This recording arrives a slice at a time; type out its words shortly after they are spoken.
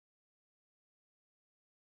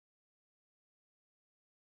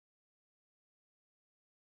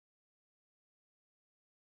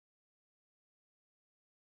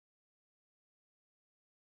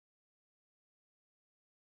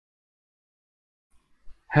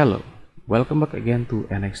Hello, welcome back again to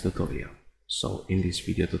NX tutorial. So in this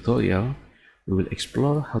video tutorial, we will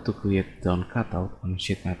explore how to create down cutout on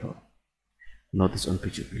sheet metal. Notice on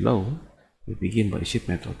picture below, we begin by sheet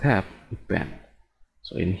metal tab with bend.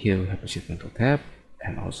 So in here we have a sheet metal tab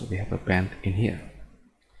and also we have a bend in here.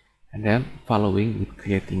 And then following with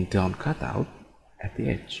creating down cutout at the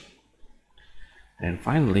edge. And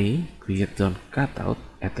finally, create down cutout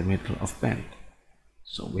at the middle of bend.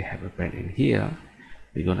 So we have a bend in here.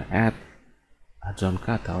 We're gonna add a down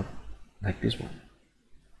cutout like this one.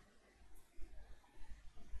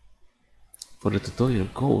 For the tutorial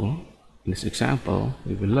goal, in this example,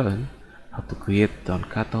 we will learn how to create down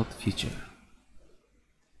cutout feature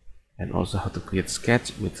and also how to create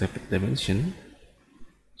sketch with rapid dimension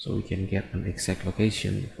so we can get an exact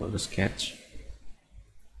location for the sketch,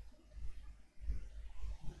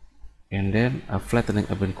 and then a flattening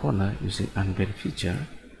a bend corner using unbend feature,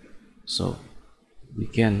 so we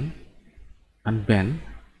can unbend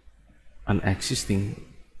an existing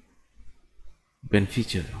bend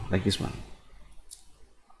feature like this one.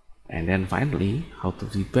 And then finally, how to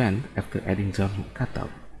rebend after adding down cutout.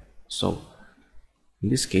 So in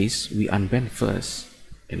this case, we unbend first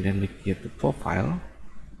and then we create the profile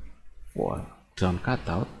for down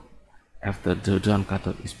cutout. After the down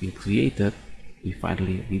cutout is being created, we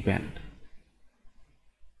finally rebend.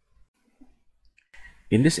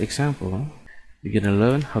 In this example, we're gonna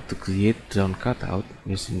learn how to create down cutout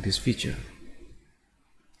using this feature.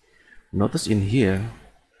 Notice in here,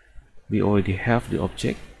 we already have the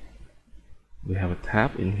object. We have a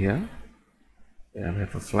tab in here, and we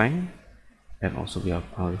have a flank, and also we have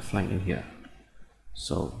our flank in here.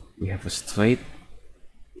 So we have a straight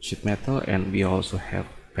sheet metal and we also have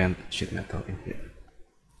bent sheet metal in here.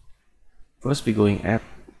 First we're going at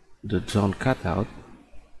the down cutout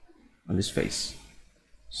on this face.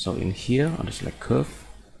 So in here on the select curve,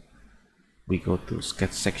 we go to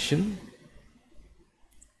sketch section,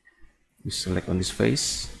 we select on this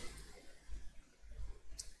face.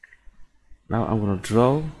 Now I'm going to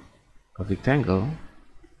draw a rectangle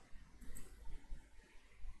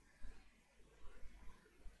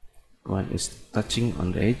one is touching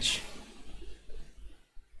on the edge,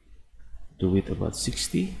 the width about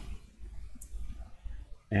 60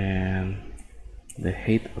 and the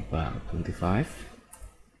height about 25.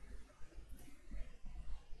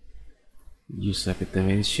 Use rapid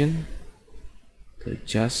dimension to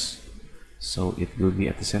adjust so it will be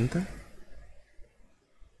at the center.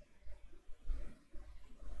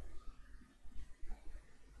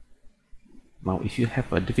 Now if you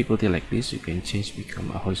have a difficulty like this, you can change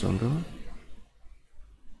become a horizontal.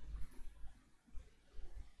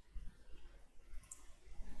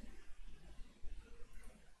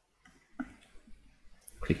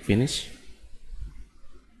 Click finish.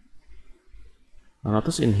 Now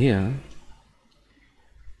notice in here,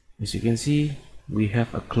 as you can see, we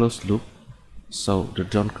have a closed loop, so the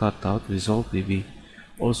down cutout result will be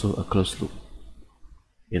also a closed loop.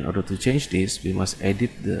 In order to change this, we must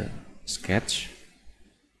edit the sketch,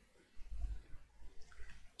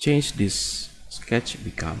 change this sketch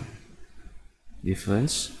become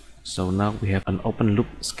difference. So now we have an open loop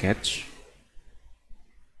sketch.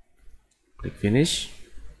 Click finish.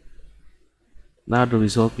 Now the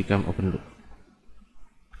result become open loop.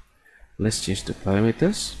 Let's change the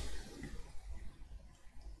parameters.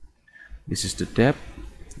 This is the depth.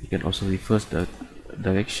 You can also reverse the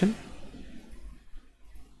direction.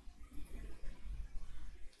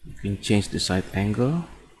 You can change the side angle,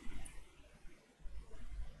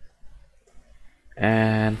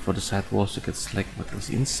 and for the side walls you can select materials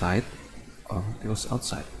inside or materials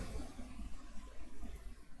outside.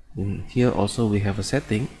 In here also we have a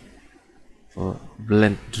setting for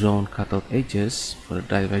blend down cutout edges. For the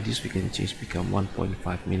die radius we can change become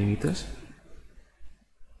 1.5 millimeters.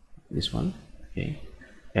 This one, okay.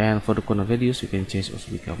 And for the corner radius we can change also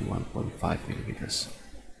become 1.5 millimeters.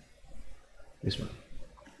 This one.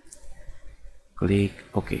 Click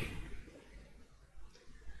OK.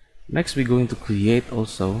 Next we're going to create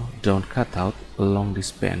also down cutout along this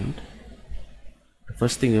bend. The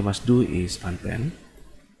first thing we must do is unbend.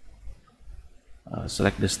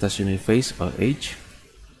 Select the stationary face or edge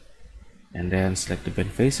and then select the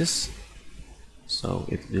bend faces, so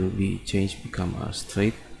it will be changed become a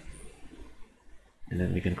straight, and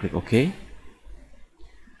then we can click OK.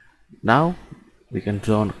 Now we can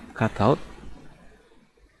draw a cutout.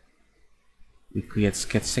 We create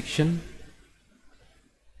sketch section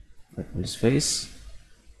like on this face.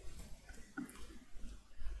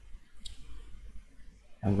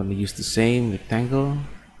 I'm going to use the same rectangle.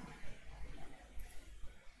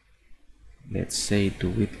 Let's say the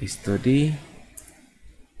width is 30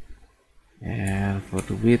 and for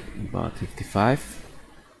the width about 55.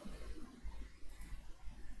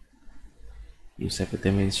 Use separate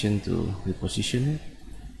dimension to reposition it,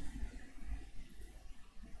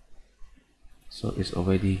 so it's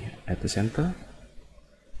already at the center.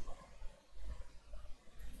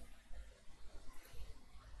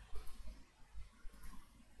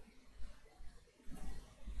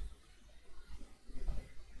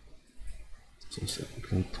 Change it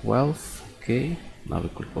to 12. Okay, now we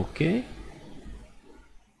click OK,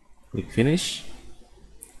 click finish.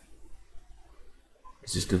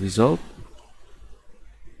 This is the result.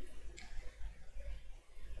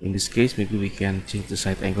 In this case, maybe we can change the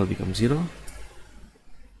side angle become 0,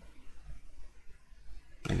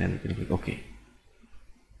 and then we can click OK.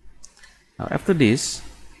 Now after this,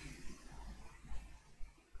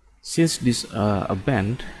 since this a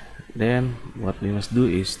bend, then what we must do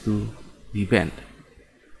is to bend.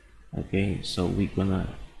 Okay, so we're gonna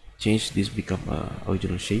change this become a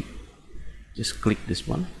original shape. Just click this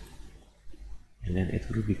one, and then it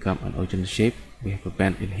will become an original shape. We have a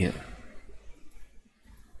bend in here.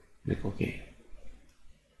 Click OK.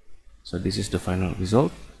 So this is the final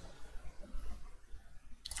result.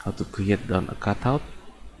 How to create down a cutout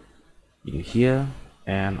in here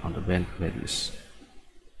and on the bend radius.